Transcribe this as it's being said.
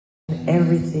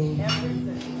everything.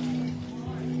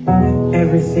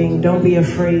 Everything. Don't be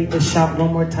afraid to shout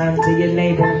one more time to your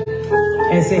neighbor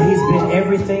and say, he's been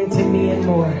everything to me and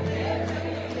more.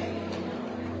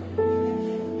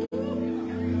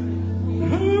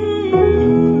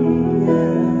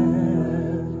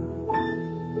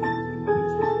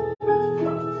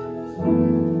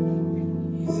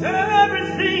 He's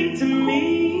everything to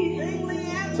me.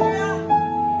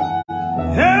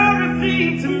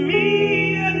 Everything to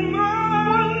me and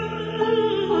more.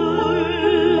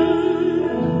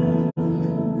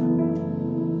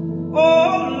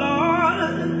 Oh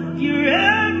Lord, you're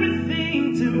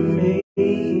everything to me.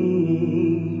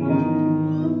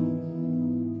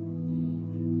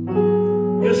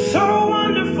 You're so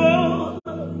wonderful.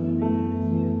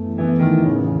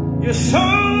 You're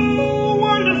so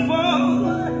wonderful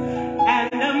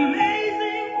and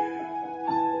amazing.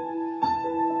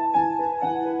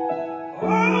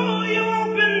 Oh, you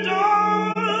open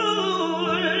doors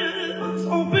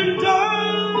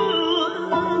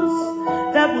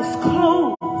that was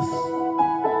closed.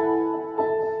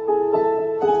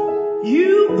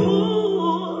 You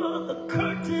pulled the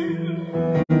curtain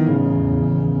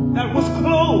that was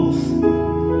closed.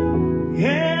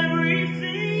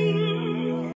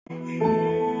 Everything,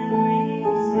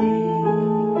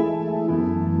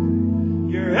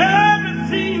 you're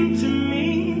everything to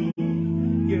me.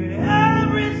 You're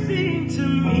everything to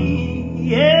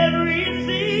me.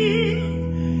 Everything,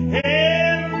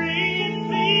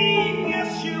 everything.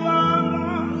 Yes, you are,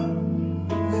 Lord.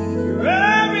 You're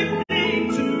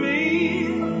everything to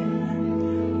me.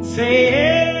 Say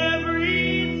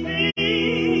everything.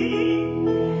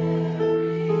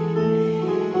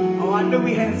 Oh, I knew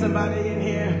we had somebody in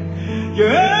here. You're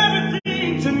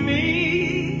everything to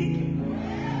me.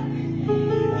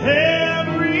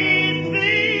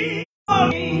 Everything.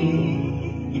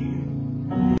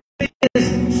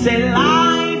 Say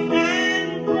life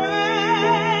and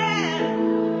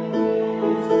bread.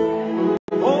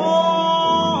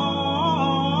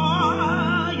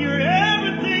 Oh, you're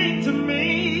everything to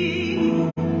me.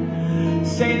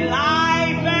 Say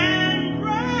life and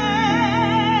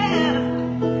bread.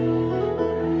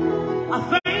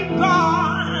 I thank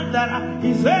God that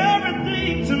he's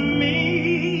everything to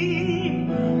me.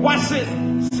 Watch this.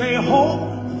 Say hope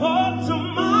for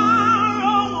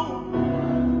tomorrow.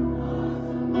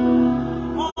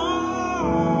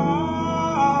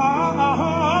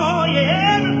 Oh,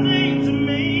 yeah, everything to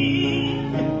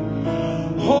me.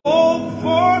 Hope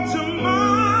for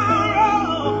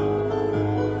tomorrow.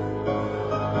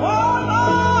 Oh,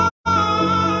 Lord,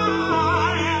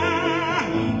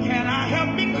 can I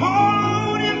help me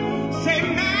call him? Say,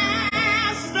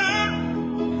 Master.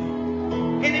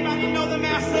 Anybody know the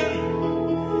Master?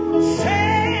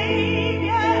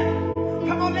 Savior.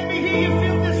 Come on, let me hear you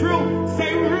fill this room.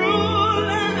 Say,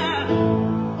 ruler.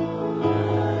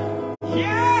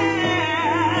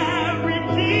 Yeah,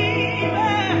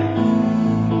 Redeemer.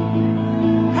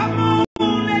 Come on,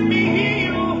 let me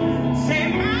hear you.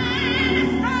 Say,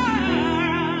 Master.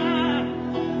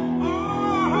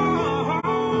 Oh,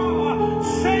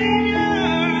 Savior.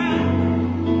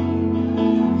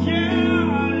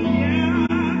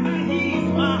 Yeah, he's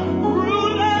my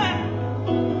ruler.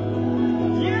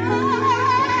 Yeah,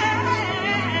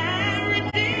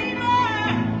 Redeemer.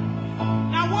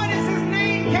 Now what is his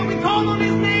name? Can we call on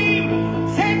his name?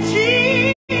 Say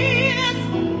Jesus.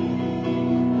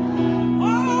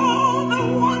 Oh, the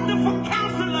wonderful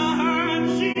counselor,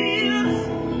 Jesus.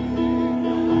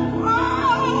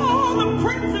 Oh, the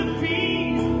Prince of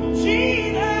Peace,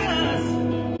 Jesus.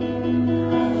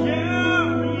 Yeah,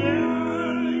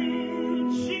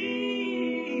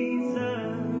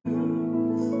 Jesus.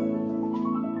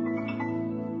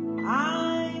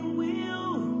 I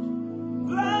will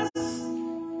bless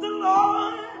the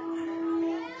Lord.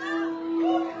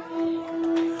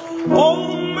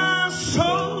 Oh, my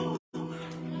soul,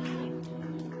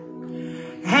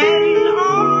 and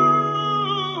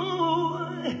all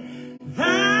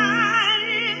that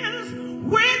is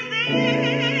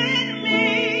within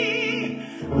me.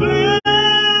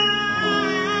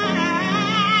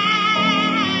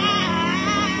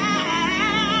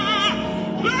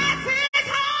 Bless his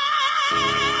heart.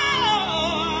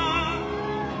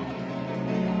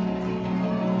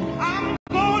 I'm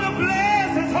gonna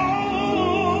bless his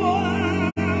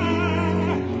holy.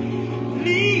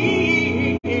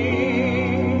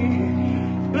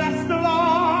 Bless the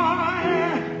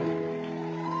Lord.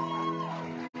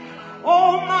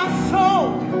 Oh, my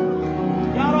soul.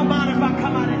 Y'all don't mind if I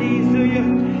come out of these, do you?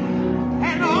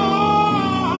 And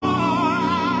all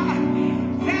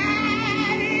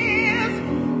that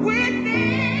is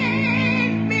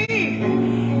within me.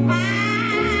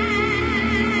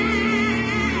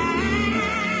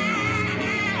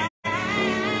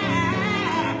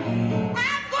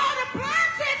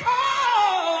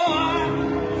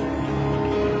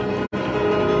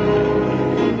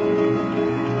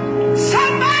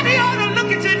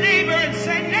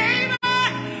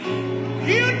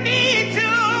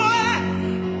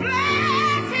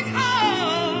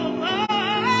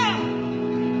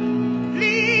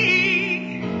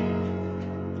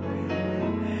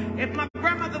 If my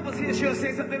grandmother was here, she'll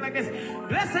say something like this.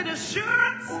 Blessed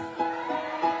assurance,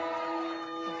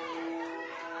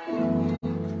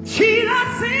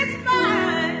 Jesus is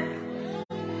mine.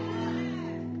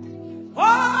 Oh,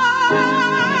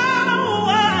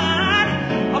 what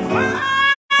a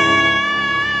foretaste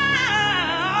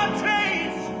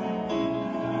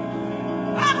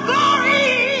of glory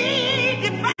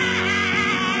divine.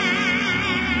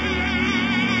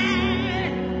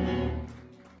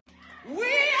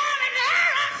 We are an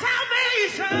heir of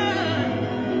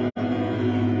salvation.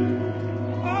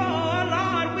 Oh,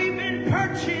 Lord, we've been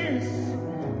purchased.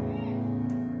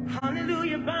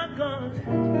 Hallelujah, by God.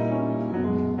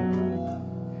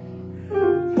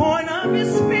 Born of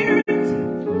His Spirit.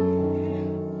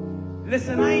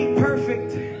 Listen, I ain't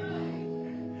perfect,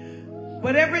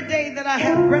 but every day that I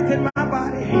have breath in my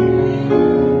body,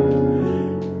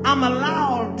 I'm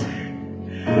allowed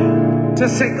to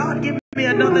say, God, give me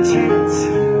another chance.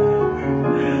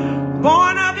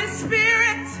 Born of His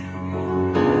Spirit.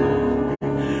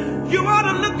 You ought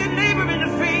to look your neighbor in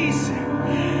the face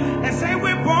and say,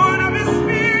 we're born of His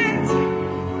Spirit.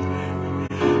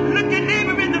 Look your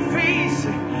neighbor in the face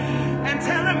and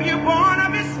tell him you're born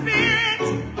of His Spirit.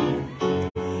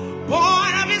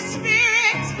 Born of His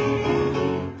Spirit.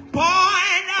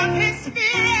 Born of His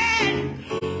Spirit.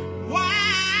 Washed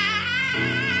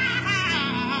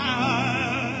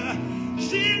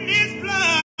in His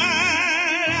blood.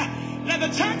 Let the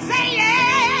church say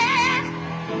yeah.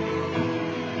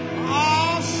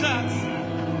 Oh, shucks.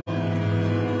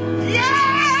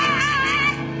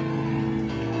 Yeah.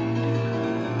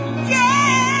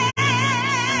 Yeah.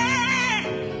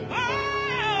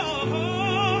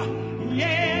 Oh,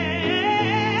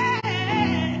 yeah.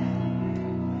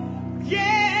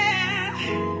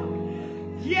 Yeah.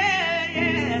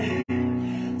 Yeah.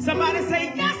 Somebody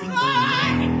say yes,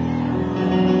 Lord.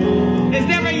 Is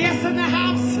there a yes in the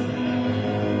house?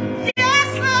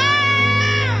 Yes,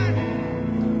 Lord.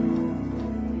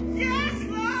 Yes,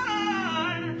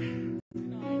 Lord.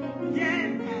 Yeah.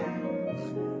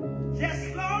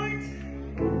 Yes, Lord.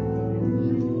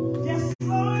 Yes,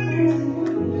 Lord.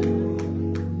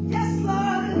 Yes,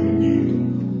 Lord.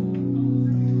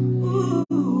 Ooh.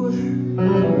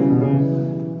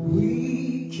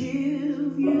 We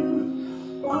give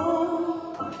you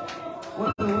all.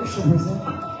 What the worshipers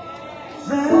are.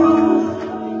 The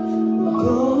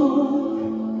glory.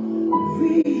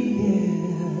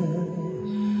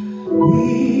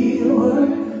 We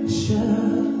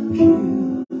worship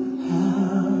you.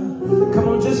 Come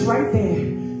on, just right there.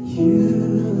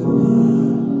 You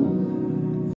are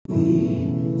worthy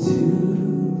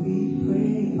to be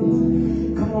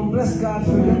praised. Come on, bless God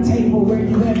for your table where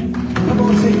you at. Come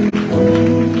on, sing it.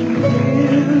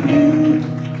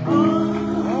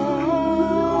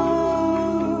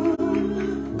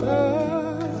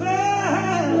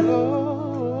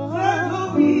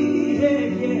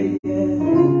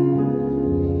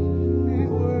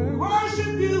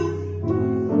 Worship you.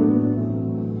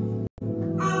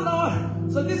 Oh,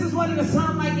 Lord. So this is what it'll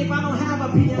sound like if I don't have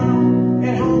a piano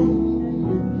at home.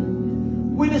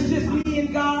 When it's just me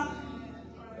and God.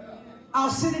 I'll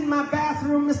sit in my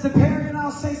bathroom, Mr. Perry, and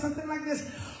I'll say something like this.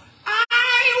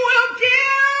 I will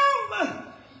give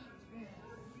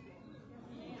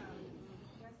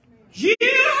you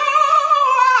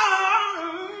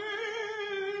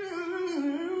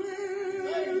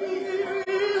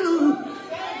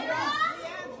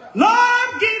Lord,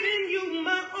 I'm giving you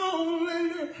my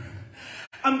own.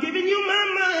 I'm giving you my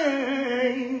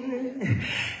mind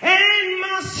and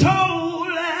my soul.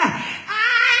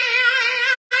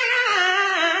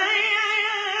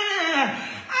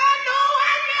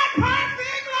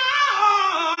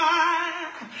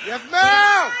 Yes,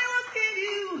 ma'am.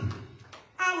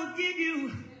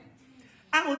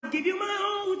 I will give you my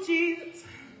own Jesus.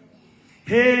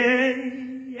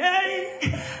 Hey,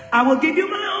 hey, I will give you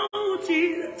my own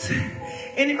Jesus.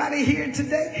 Anybody here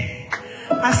today?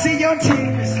 I see your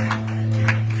tears.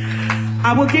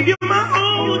 I will give you my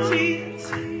own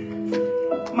Jesus.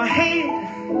 My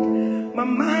hand, my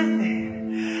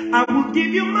mind. I will give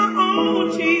you my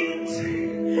own Jesus.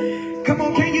 Come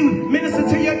on, can you minister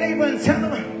to your neighbor and tell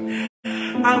them,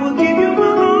 I will give you my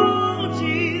own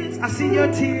Jesus. I see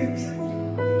your tears.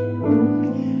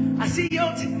 I see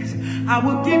your tears. I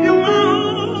will give you my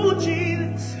own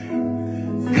Jesus.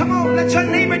 Come on, let your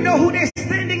neighbor know who they're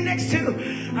standing next to.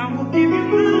 I will give you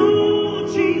my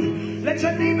own Jesus. Let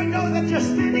your neighbor know that you're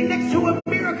standing next to a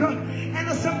miracle and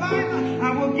a survivor.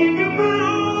 I will give you my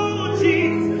own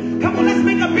Jesus. Come on, let's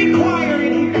make a big choir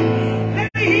in here.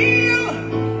 Let me hear you.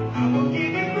 I will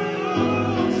give you my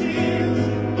own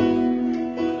Jesus.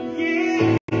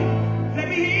 Yeah. Let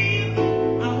me hear you.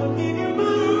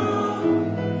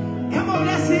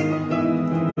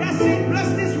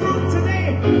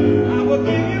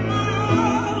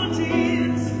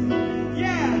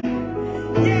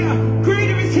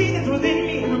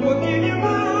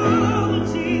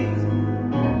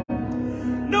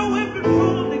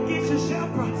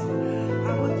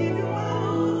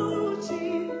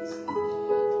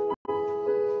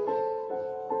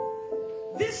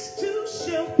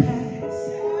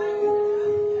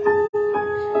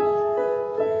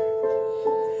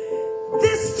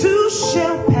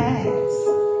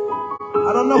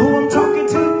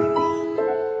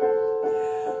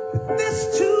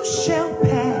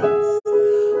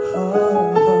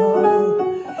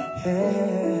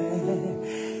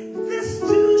 This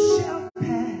too shall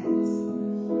pass.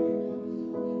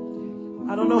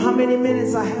 I don't know how many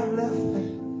minutes I have left.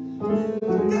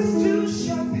 This too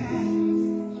shall pass.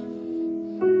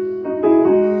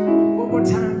 One more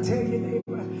time, tell your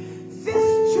neighbor.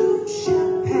 This too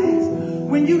shall pass.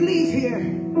 When you leave here,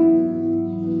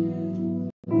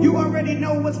 you already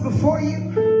know what's before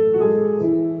you.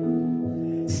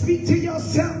 Speak to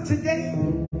yourself today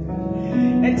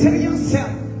and tell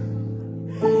yourself,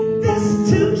 this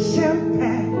too shall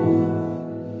pass.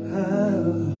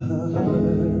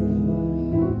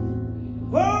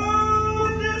 Oh,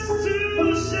 this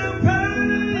too shall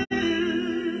pass.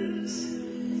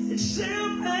 It shall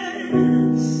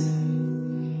pass.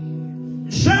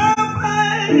 It shall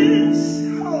pass.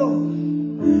 Oh,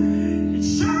 it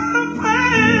shall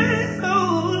pass.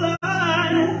 Oh,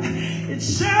 Lord, it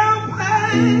shall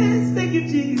pass. Thank you,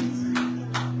 Jesus.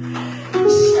 It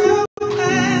shall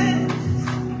pass.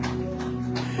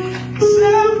 It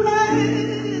shall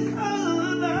pass. Oh,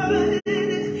 Lord,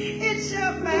 it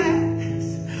shall pass.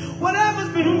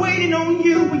 Whatever's been waiting on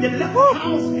you when you left the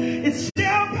house, it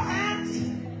shall pass.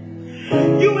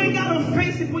 You ain't gotta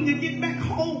face it when you get back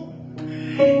home.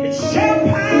 It shall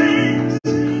pass.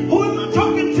 Who am I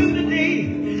talking to today?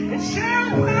 It shall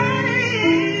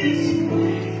pass.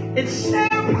 It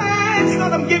shall pass.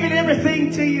 Lord, I'm giving everything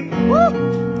to you.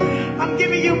 I'm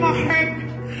giving you my hurt.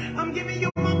 I'm giving you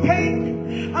my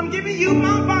pain. I'm giving you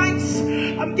my vice.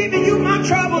 I'm giving you my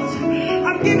troubles.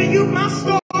 I'm giving you my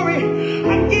story.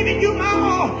 I'm giving you my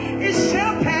all. It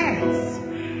shall pass.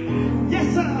 Yes,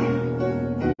 sir.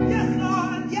 Yes,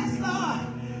 Lord. Yes, Lord.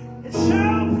 It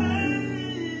shall pass.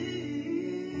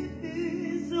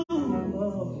 Oh,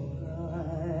 Lord.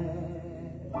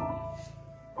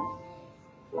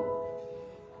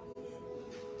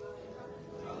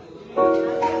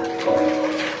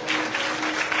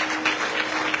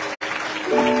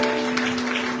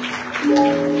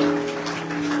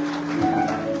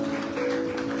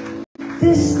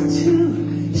 This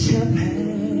too shall pass.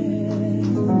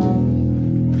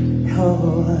 Oh,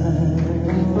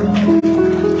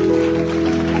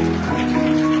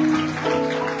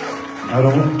 I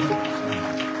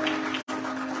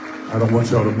don't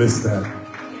want y'all to miss that.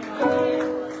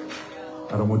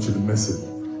 I don't want you to miss it.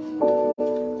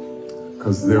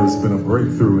 Because there's been a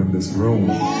breakthrough in this room.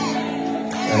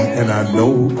 And I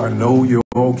know you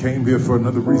all came here for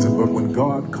another reason, but when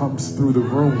God comes through the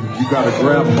room, you got to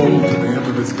grab hold to the end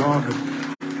of his garment.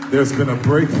 There's been a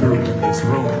breakthrough in this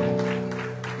room.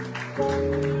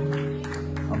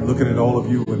 I'm looking at all of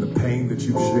you and the pain that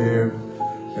you've shared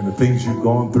and the things you've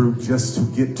gone through just to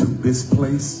get to this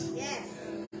place.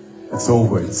 It's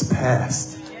over. It's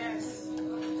past.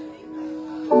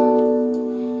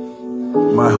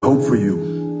 My hope for you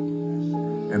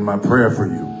and my prayer for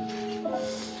you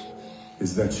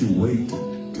is that you wait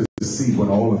to see what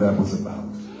all of that was about.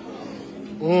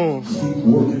 Keep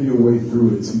working your way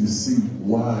through it so you see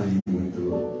why you went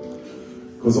through it.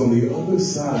 Because on the other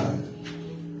side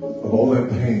of all that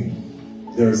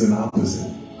pain, there is an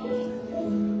opposite.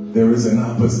 There is an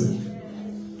opposite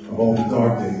of all the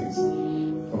dark days,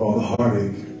 of all the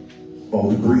heartache, of all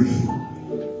the grief,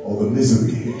 all the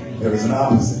misery. There is an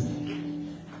opposite.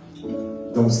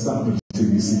 Don't stop until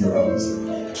you see your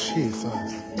opposite. Jesus.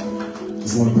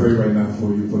 Just want to pray right now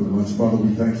for you for the lunch. Father,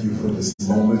 we thank you for this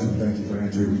moment. We thank you for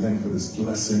Andrea. We thank you for this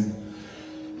blessing.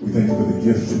 We thank you for the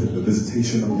gift, the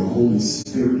visitation of your Holy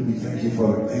Spirit. We thank you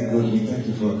for BeyGood. We thank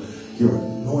you for your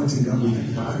anointing, God. We thank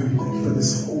you for Byron. We thank you for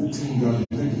this whole team, God.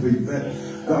 We thank you for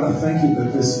Yvette. God, I thank you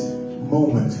that this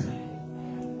moment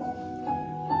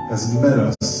has met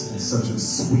us in such a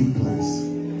sweet place.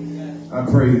 I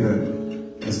pray that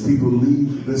as people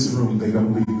leave this room, they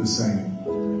don't leave the same.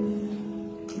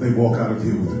 They walk out of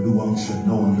here with a new unction,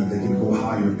 knowing that they can go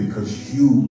higher because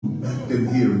you met them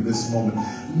here in this moment.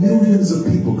 Millions of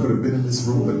people could have been in this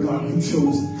room, but God, you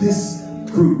chose this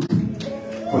group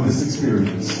for this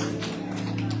experience.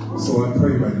 So I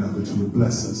pray right now that you would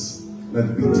bless us. Let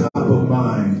it be top of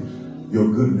mind,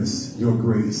 your goodness, your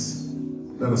grace.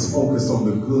 Let us focus on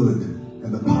the good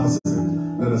and the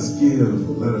positive. Let us give.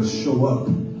 Let us show up.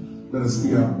 Let us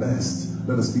be our best.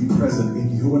 Let us be present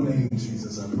in your name,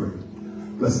 Jesus, I pray.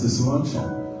 Bless this lunch.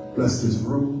 Bless this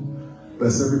room.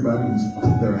 Bless everybody who's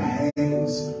put their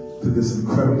hands to this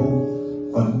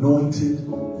incredible, anointed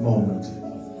moment.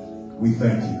 We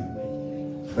thank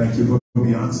you. Thank you for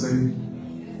Beyonce.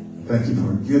 Thank you for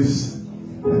her gifts.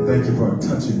 And thank you for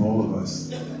touching all of us.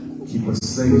 Keep us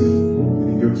safe and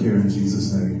in your care in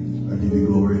Jesus' name. I give you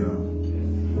glory and honor.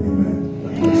 Amen.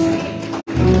 God bless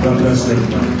you. God bless you,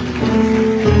 everybody.